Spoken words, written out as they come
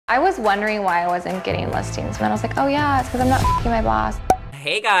I was wondering why I wasn't getting listings, and then I was like, oh yeah, it's because I'm not f***ing my boss.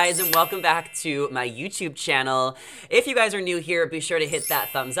 Hey guys, and welcome back to my YouTube channel. If you guys are new here, be sure to hit that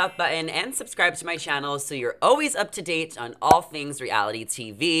thumbs up button and subscribe to my channel so you're always up to date on all things reality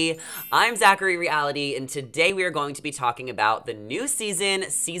TV. I'm Zachary Reality, and today we are going to be talking about the new season,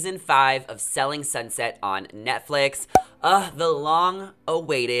 Season 5 of Selling Sunset on Netflix. The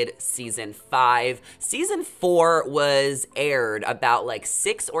long-awaited Season 5. Season 4 was aired about like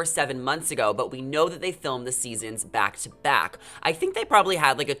 6 or 7 months ago, but we know that they filmed the seasons back to back. I think they probably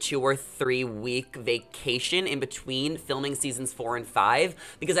had like a 2 or 3 week vacation in between filming seasons 4 and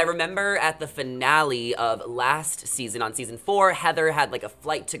 5, because I remember at the finale of last season on season 4, Heather had like a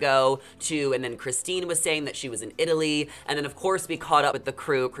flight to go to, and then Christine was saying that she was in Italy, and then of course we caught up with the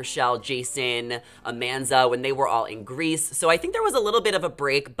crew, Chrishell, Jason, Amanda, when they were all in Greece. So I think there was a little bit of a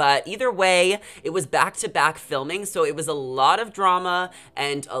break, but either way, it was back-to-back filming, so it was a lot of drama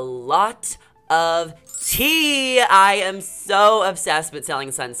and a lot of tea. I am so obsessed with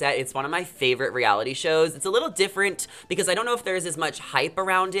Selling Sunset. It's one of my favorite reality shows. It's a little different because I don't know if there's as much hype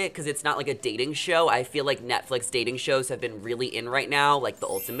around it because it's not like a dating show. I feel like Netflix dating shows have been really in right now, like The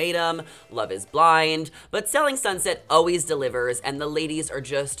Ultimatum, Love is Blind, but Selling Sunset always delivers, and the ladies are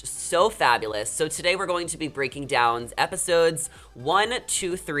just so fabulous. So today we're going to be breaking down episodes 1,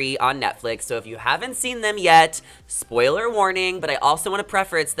 2, 3 on Netflix. So if you haven't seen them yet, spoiler warning, but I also want to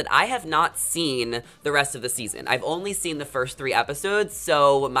preface that I have not seen the rest of the season. I've only seen the first 3 episodes,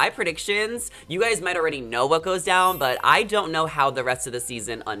 so my predictions, you guys might already know what goes down, but I don't know how the rest of the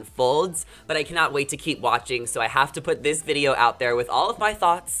season unfolds, but I cannot wait to keep watching, so I have to put this video out there with all of my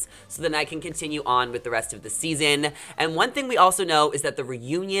thoughts so then I can continue on with the rest of the season. And one thing we also know is that the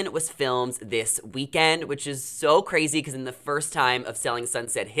reunion was filmed this weekend, which is so crazy because in the first time of Selling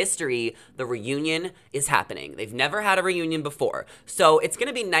Sunset history, the reunion is happening. They've never had a reunion before, so it's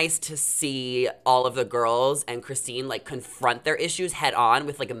gonna be nice to see all of the girls and Christine like confront their issues head on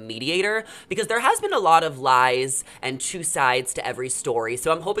with like a mediator, because there has been a lot of lies and 2 sides to every story.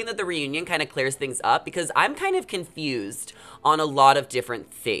 So I'm hoping that the reunion kind of clears things up because I'm kind of confused on a lot of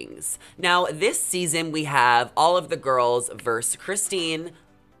different things. Now, this season we have all of the girls versus Christine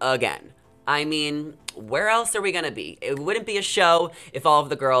again. I mean, where else are we gonna be? It wouldn't be a show if all of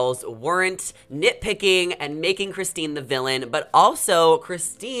the girls weren't nitpicking and making Christine the villain, but also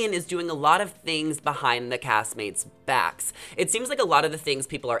Christine is doing a lot of things behind the castmates' backs. It seems like a lot of the things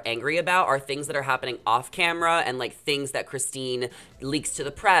people are angry about are things that are happening off camera and like things that Christine leaks to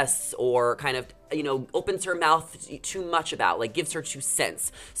the press or kind of, you know, opens her mouth too much about, like gives her 2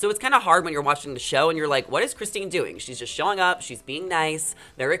 cents. So it's kind of hard when you're watching the show and you're like, what is Christine doing? She's just showing up, she's being nice,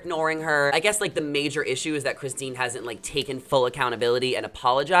 they're ignoring her. I guess like the major issue is that Christine hasn't like taken full accountability and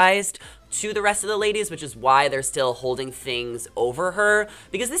apologized to the rest of the ladies, which is why they're still holding things over her,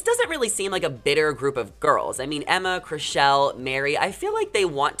 because this doesn't really seem like a bitter group of girls. I mean, Emma, Chrishell, Mary, I feel like they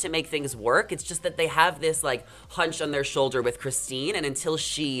want to make things work. It's just that they have this like hunch on their shoulder with Christine, and until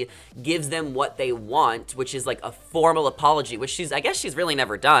she gives them what they want, which is like a formal apology, which I guess she's really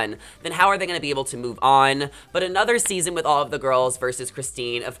never done, then how are they going to be able to move on? But another season with all of the girls versus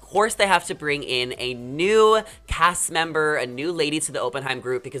Christine, of course they have to bring in a new cast member, a new lady to the Oppenheim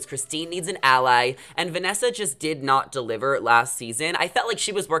group, because Christine needs an ally, and Vanessa just did not deliver last season. I felt like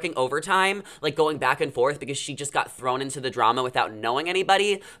she was working overtime, like going back and forth, because she just got thrown into the drama without knowing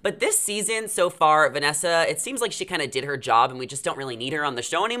anybody. But this season so far, Vanessa, it seems like she kind of did her job and we just don't really need her on the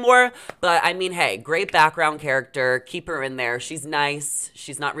show anymore. But I mean, hey, great background character, keep her in there. She's nice,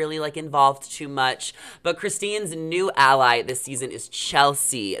 she's not really like involved too much. But Christine's new ally this season is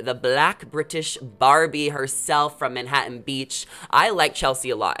Chelsea, the Black British Barbie herself from Manhattan Beach. I like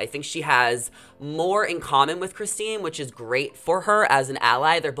Chelsea a lot. I think she has more in common with Christine, which is great for her as an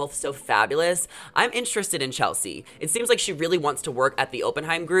ally. They're both so fabulous. I'm interested in Chelsea. It seems like she really wants to work at the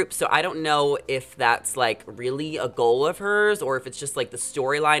Oppenheim group, so I don't know if that's like really a goal of hers or if it's just like the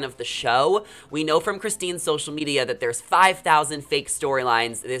storyline of the show. We know from Christine's social media that there's 5,000 fake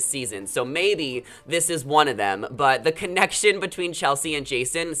storylines this season, so maybe this is one of them, but the connection between Chelsea and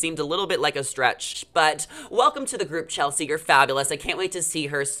Jason seemed a little bit like a stretch. But welcome to the group, Chelsea. You're fabulous. I can't wait to see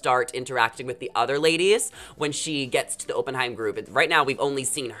her start interacting with the other ladies when she gets to the Oppenheim group. Right now, we've only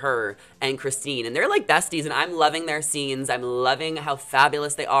seen her and Christine, and they're like besties, and I'm loving their scenes. I'm loving how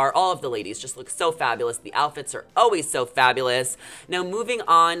fabulous they are. All of the ladies just look so fabulous. The outfits are always so fabulous. Now, moving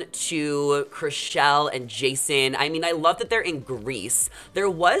on to Chrishell and Jason. I mean, I love that they're in Greece. There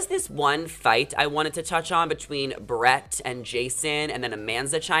was this one fight I wanted to touch on between Brett and Jason, and then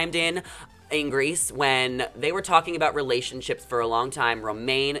Amanda chimed in Greece when they were talking about relationships for a long time,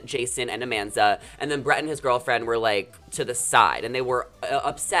 Romaine, Jason, and Amanda, and then Brett and his girlfriend were like to the side, and they were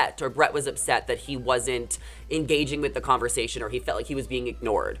upset, or Brett was upset that he wasn't engaging with the conversation, or he felt like he was being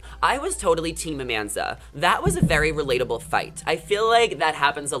ignored. I was totally team Amanza. That was a very relatable fight. I feel like that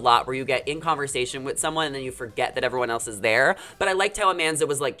happens a lot where you get in conversation with someone and then you forget that everyone else is there. But I liked how Amanza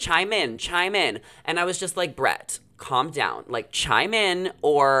was like, chime in. And I was just like, Brett, calm down, like chime in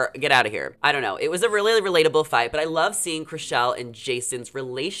or get out of here. I don't know. It was a really relatable fight, but I love seeing Chrishell and Jason's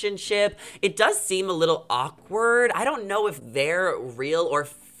relationship. It does seem a little awkward. I don't know if they're real or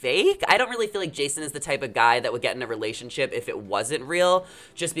fake. I don't really feel like Jason is the type of guy that would get in a relationship if it wasn't real,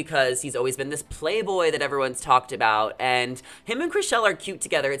 just because he's always been this playboy that everyone's talked about, and him and Chrishell are cute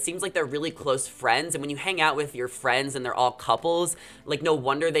together. It seems like they're really close friends, and when you hang out with your friends and they're all couples, like no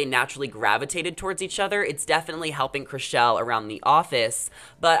wonder they naturally gravitated towards each other. It's definitely helping Chrishell around the office,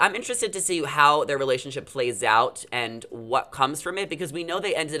 but I'm interested to see how their relationship plays out and what comes from it, because we know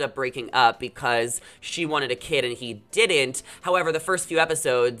they ended up breaking up because she wanted a kid and he didn't. However, the first few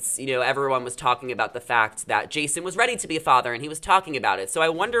episodes, you know, everyone was talking about the fact that Jason was ready to be a father and he was talking about it. So I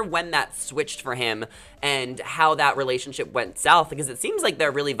wonder when that switched for him and how that relationship went south, because it seems like they're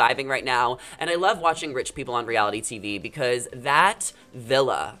really vibing right now. And I love watching rich people on reality TV because that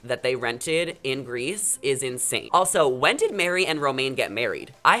villa that they rented in Greece is insane. Also, when did Mary and Romain get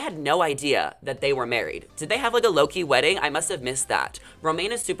married? I had no idea that they were married. Did they have like a low-key wedding? I must have missed that.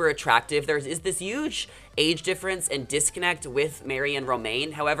 Romain is super attractive. There is this huge age difference and disconnect with Mary and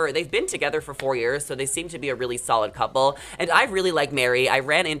Romain. However, they've been together for 4 years, so they seem to be a really solid couple. And I really like Mary. I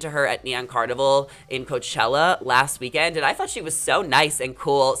ran into her at Neon Carnival in Coachella last weekend, and I thought she was so nice and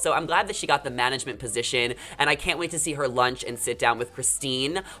cool. So I'm glad that she got the management position, and I can't wait to see her lunch and sit down with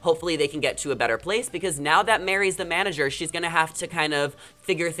Christine. Hopefully they can get to a better place, because now that Mary's the manager, she's gonna have to kind of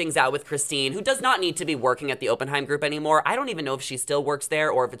figure things out with Christine, who does not need to be working at the Oppenheim Group anymore. I don't even know if she still works there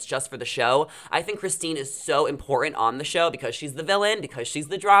or if it's just for the show. I think Christine is so important on the show because she's the villain, because she's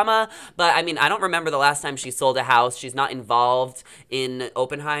the drama. But I mean, I don't remember the last time she sold a house. She's not involved in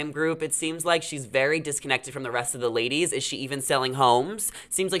Oppenheim Group. It seems like she's very disconnected from the rest of the ladies. Is she even selling homes?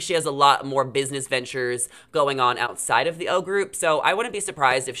 Seems like she has a lot more business ventures going on outside of the O Group. So I wouldn't be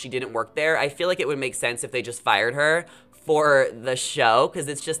surprised if she didn't work there. I feel like it would make sense if they just fired her for the show, because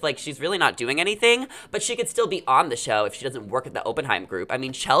it's just like she's really not doing anything, but she could still be on the show if she doesn't work at the Oppenheim Group. I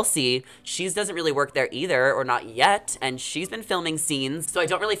mean, Chelsea, she doesn't really work there either, or not yet, and she's been filming scenes, so I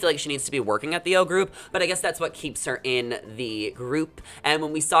don't really feel like she needs to be working at the O Group, but I guess that's what keeps her in the group. And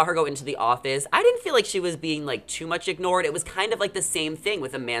when we saw her go into the office, I didn't feel like she was being like too much ignored. It was kind of like the same thing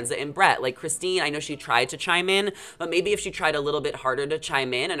with Amanza and Brett. Like Christine, I know she tried to chime in, but maybe if she tried a little bit harder to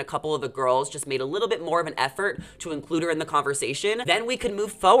chime in and a couple of the girls just made a little bit more of an effort to include her in the conversation, then we could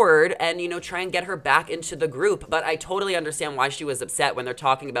move forward and, you know, try and get her back into the group. But I totally understand why she was upset when they're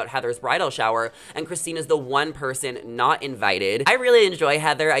talking about Heather's bridal shower and Christine is the one person not invited. I really enjoy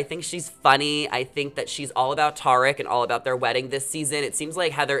Heather. I think she's funny. I think that she's all about Tarek and all about their wedding this season. It seems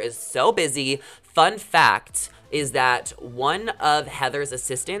like Heather is so busy. Fun fact is that one of Heather's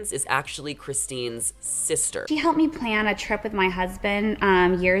assistants is actually Christine's sister. She helped me plan a trip with my husband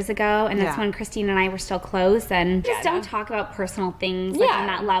years ago, and that's when Christine and I were still close, and just don't talk about personal things like on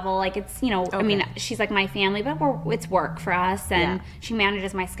that level. Like it's, you know, I mean, she's like my family, but it's work for us, and she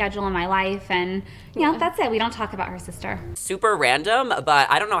manages my schedule and my life, and you know, that's it. We don't talk about her sister. Super random, but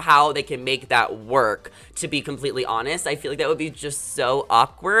I don't know how they can make that work, to be completely honest. I feel like that would be just so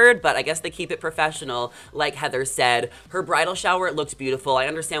awkward, but I guess they keep it professional. Like Heather said, her bridal shower, it looked beautiful. I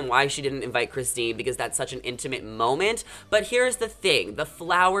understand why she didn't invite Christine, because that's such an intimate moment. But here's the thing, the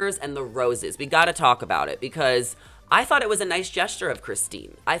flowers and the roses, we gotta talk about it, because I thought it was a nice gesture of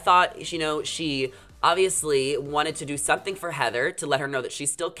Christine. I thought, you know, she obviously wanted to do something for Heather to let her know that she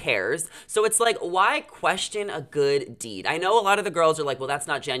still cares. So it's like, why question a good deed? I know a lot of the girls are like, well, that's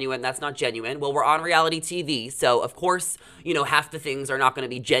not genuine, that's not genuine. Well, we're on reality TV, so of course, you know, half the things are not gonna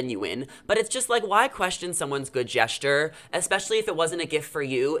be genuine, but it's just like, why question someone's good gesture, especially if it wasn't a gift for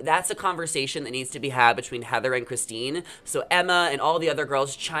you? That's a conversation that needs to be had between Heather and Christine. So Emma and all the other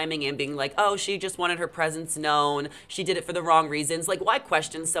girls chiming in, being like, oh, she just wanted her presence known, she did it for the wrong reasons. Like, why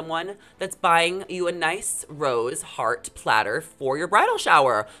question someone that's buying you a nice rose heart platter for your bridal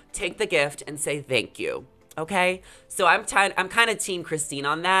shower? Take the gift and say thank you. Okay, so I'm kind of team Christine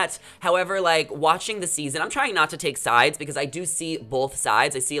on that. However, like watching the season, I'm trying not to take sides because I do see both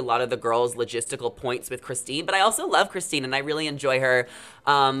sides. I see a lot of the girls' logistical points with Christine, but I also love Christine and I really enjoy her.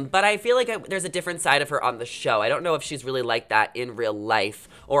 But I feel like there's a different side of her on the show. I don't know if she's really like that in real life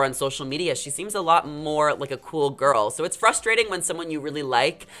or on social media. She seems a lot more like a cool girl. So it's frustrating when someone you really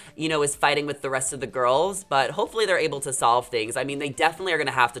like, you know, is fighting with the rest of the girls, but hopefully they're able to solve things. I mean, they definitely are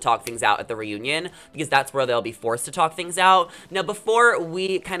gonna have to talk things out at the reunion because that's where where they'll be forced to talk things out. Now, before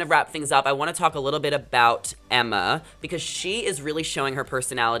we kind of wrap things up, I want to talk a little bit about Emma, because she is really showing her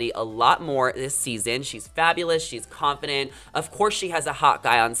personality a lot more this season. She's fabulous. She's confident. Of course, she has a hot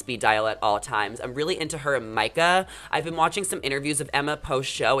guy on speed dial at all times. I'm really into her and Micah. I've been watching some interviews of Emma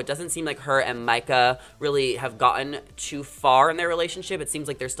post-show. It doesn't seem like her and Micah really have gotten too far in their relationship. It seems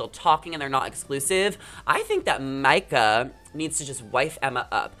like they're still talking and they're not exclusive. I think that Micah needs to just wife Emma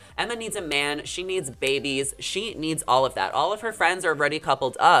up. Emma needs a man. She needs babies. She needs all of that. All of her friends are already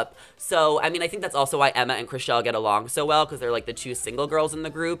coupled up. So, I mean, I think that's also why Emma and Chrishell get along so well, because they're like the two single girls in the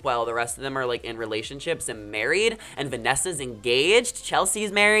group, while the rest of them are like in relationships and married. And Vanessa's engaged.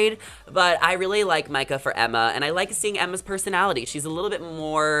 Chelsea's married. But I really like Micah for Emma, and I like seeing Emma's personality. She's a little bit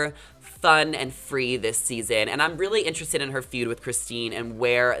more fun and free this season, and I'm really interested in her feud with Christine and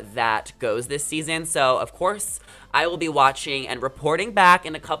where that goes this season. So, of course, I will be watching and reporting back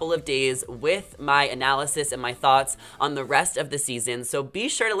in a couple of days with my analysis and my thoughts on the rest of the season. So be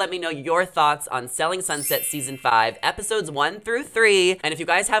sure to let me know your thoughts on Selling Sunset Season 5, Episodes 1 through 3. And if you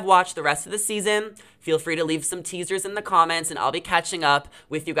guys have watched the rest of the season, feel free to leave some teasers in the comments, and I'll be catching up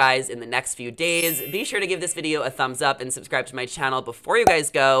with you guys in the next few days. Be sure to give this video a thumbs up and subscribe to my channel before you guys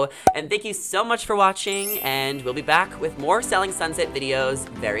go. And thank you so much for watching, and we'll be back with more Selling Sunset videos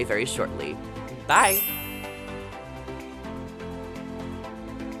very, very shortly. Bye!